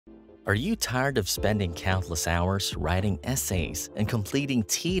Are you tired of spending countless hours writing essays and completing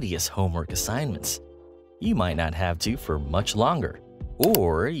tedious homework assignments? You might not have to for much longer,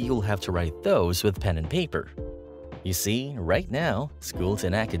 or you'll have to write those with pen and paper. You see, right now, schools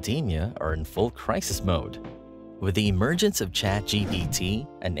and academia are in full crisis mode. With the emergence of ChatGPT,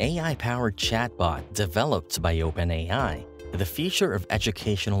 an AI-powered chatbot developed by OpenAI, the future of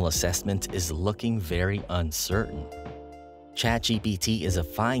educational assessment is looking very uncertain. ChatGPT is a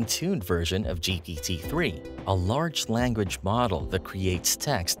fine-tuned version of GPT-3, a large language model that creates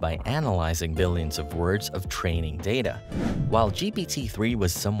text by analyzing billions of words of training data. While GPT-3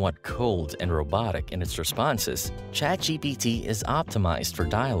 was somewhat cold and robotic in its responses, ChatGPT is optimized for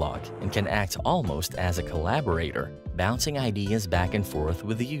dialogue and can act almost as a collaborator, bouncing ideas back and forth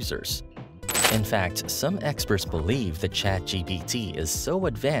with the users. In fact, some experts believe that ChatGPT is so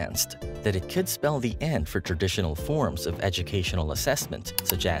advanced that it could spell the end for traditional forms of educational assessment,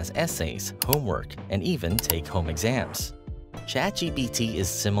 such as essays, homework, and even take-home exams. ChatGPT is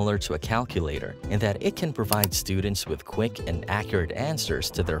similar to a calculator in that it can provide students with quick and accurate answers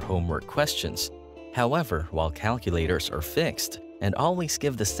to their homework questions. However, while calculators are fixed and always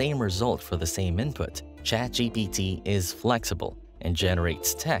give the same result for the same input, ChatGPT is flexible and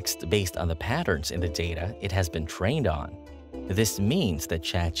generates text based on the patterns in the data it has been trained on. This means that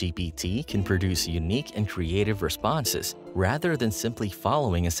ChatGPT can produce unique and creative responses rather than simply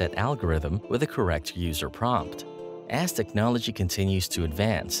following a set algorithm with a correct user prompt. As technology continues to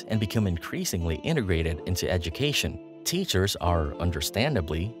advance and become increasingly integrated into education, teachers are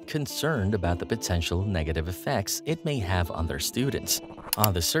understandably concerned about the potential negative effects it may have on their students.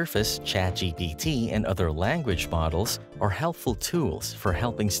 On the surface, ChatGPT and other language models are helpful tools for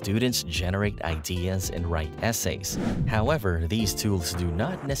helping students generate ideas and write essays. However, these tools do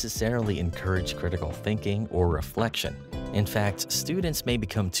not necessarily encourage critical thinking or reflection. In fact, students may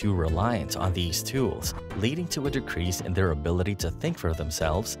become too reliant on these tools, leading to a decrease in their ability to think for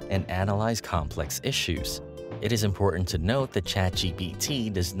themselves and analyze complex issues. It is important to note that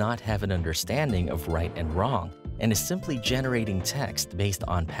ChatGPT does not have an understanding of right and wrong, and is simply generating text based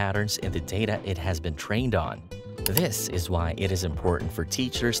on patterns in the data it has been trained on. This is why it is important for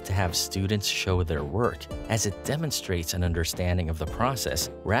teachers to have students show their work, as it demonstrates an understanding of the process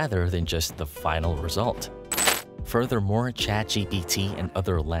rather than just the final result. Furthermore, ChatGPT and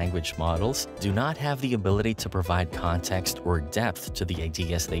other language models do not have the ability to provide context or depth to the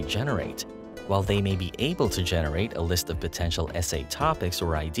ideas they generate. While they may be able to generate a list of potential essay topics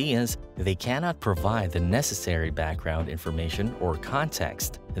or ideas, they cannot provide the necessary background information or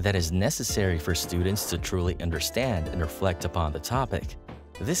context that is necessary for students to truly understand and reflect upon the topic.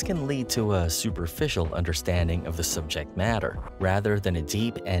 This can lead to a superficial understanding of the subject matter, rather than a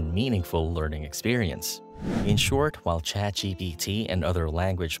deep and meaningful learning experience. In short, while ChatGPT and other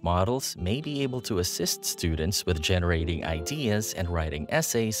language models may be able to assist students with generating ideas and writing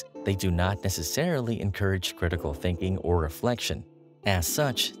essays, they do not necessarily encourage critical thinking or reflection. As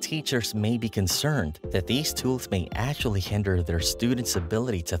such, teachers may be concerned that these tools may actually hinder their students'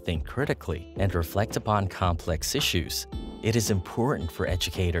 ability to think critically and reflect upon complex issues. It is important for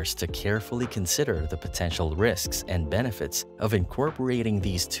educators to carefully consider the potential risks and benefits of incorporating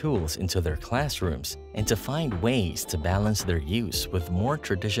these tools into their classrooms and to find ways to balance their use with more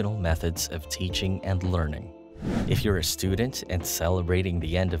traditional methods of teaching and learning. If you're a student and celebrating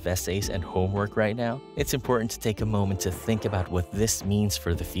the end of essays and homework right now, it's important to take a moment to think about what this means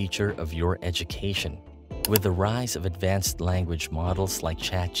for the future of your education. With the rise of advanced language models like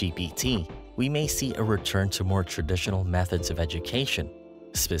ChatGPT, we may see a return to more traditional methods of education,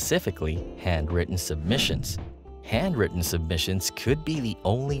 specifically handwritten submissions. Handwritten submissions could be the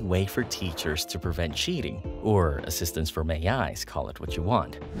only way for teachers to prevent cheating, or assistance from AIs, call it what you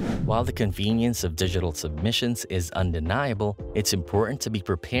want. While the convenience of digital submissions is undeniable, it's important to be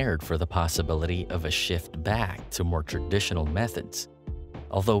prepared for the possibility of a shift back to more traditional methods.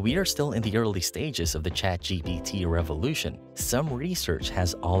 Although we are still in the early stages of the ChatGPT revolution, some research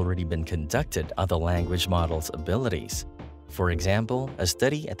has already been conducted on the language model's abilities. For example, a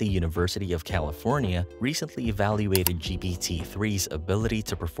study at the University of California recently evaluated GPT-3's ability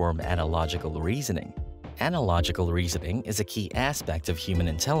to perform analogical reasoning. Analogical reasoning is a key aspect of human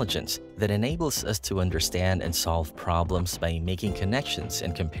intelligence that enables us to understand and solve problems by making connections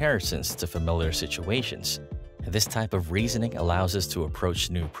and comparisons to familiar situations. This type of reasoning allows us to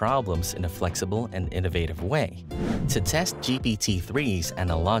approach new problems in a flexible and innovative way. To test GPT-3's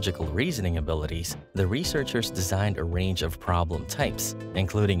analogical reasoning abilities, the researchers designed a range of problem types,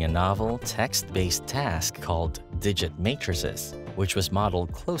 including a novel text-based task called digit matrices, which was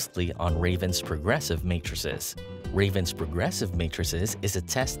modeled closely on Raven's progressive matrices. Raven's progressive matrices is a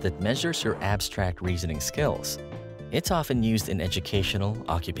test that measures your abstract reasoning skills. It's often used in educational,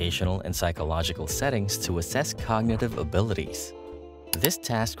 occupational, and psychological settings to assess cognitive abilities. This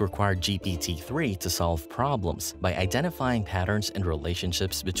task required GPT-3 to solve problems by identifying patterns and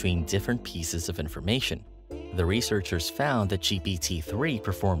relationships between different pieces of information. The researchers found that GPT-3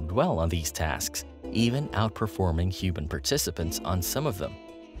 performed well on these tasks, even outperforming human participants on some of them.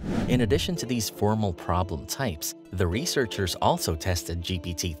 In addition to these formal problem types, the researchers also tested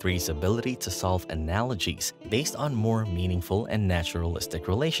GPT-3's ability to solve analogies based on more meaningful and naturalistic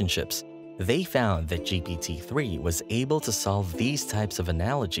relationships. They found that GPT-3 was able to solve these types of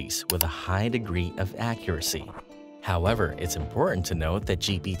analogies with a high degree of accuracy. However, it's important to note that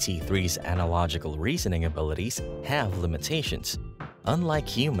GPT-3's analogical reasoning abilities have limitations. Unlike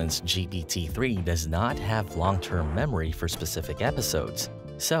humans, GPT-3 does not have long-term memory for specific episodes,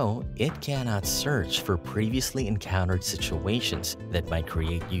 so it cannot search for previously encountered situations that might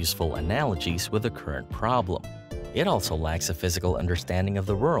create useful analogies with the current problem. It also lacks a physical understanding of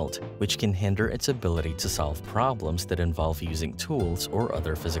the world, which can hinder its ability to solve problems that involve using tools or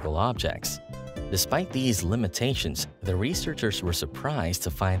other physical objects. Despite these limitations, the researchers were surprised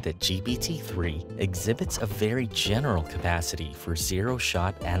to find that GPT-3 exhibits a very general capacity for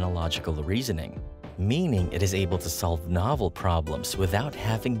zero-shot analogical reasoning, meaning it is able to solve novel problems without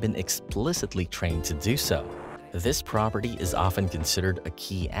having been explicitly trained to do so. This property is often considered a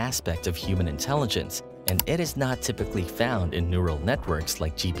key aspect of human intelligence, and it is not typically found in neural networks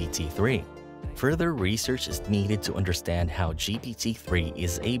like GPT-3. Further research is needed to understand how GPT-3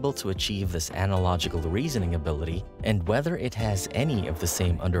 is able to achieve this analogical reasoning ability and whether it has any of the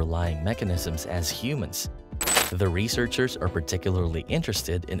same underlying mechanisms as humans. The researchers are particularly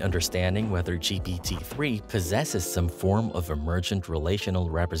interested in understanding whether GPT-3 possesses some form of emergent relational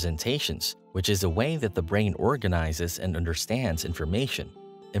representations, which is a way that the brain organizes and understands information.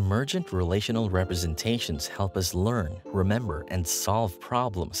 Emergent relational representations help us learn, remember, and solve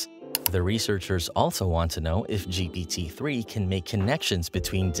problems. The researchers also want to know if GPT-3 can make connections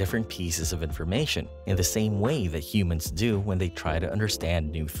between different pieces of information in the same way that humans do when they try to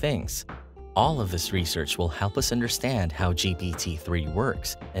understand new things. All of this research will help us understand how GPT-3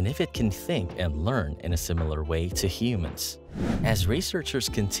 works and if it can think and learn in a similar way to humans. As researchers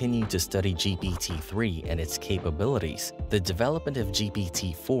continue to study GPT-3 and its capabilities, the development of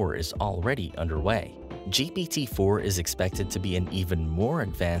GPT-4 is already underway. GPT-4 is expected to be an even more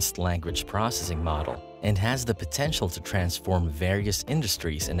advanced language processing model and has the potential to transform various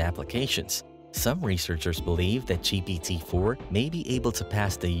industries and applications. Some researchers believe that GPT-4 may be able to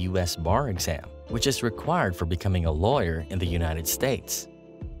pass the US bar exam, which is required for becoming a lawyer in the United States.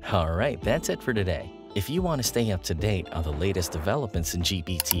 Alright, that's it for today. If you want to stay up to date on the latest developments in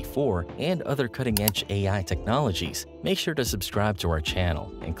GPT-4 and other cutting-edge AI technologies, make sure to subscribe to our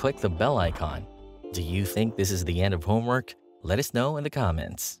channel and click the bell icon. Do you think this is the end of homework? Let us know in the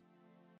comments.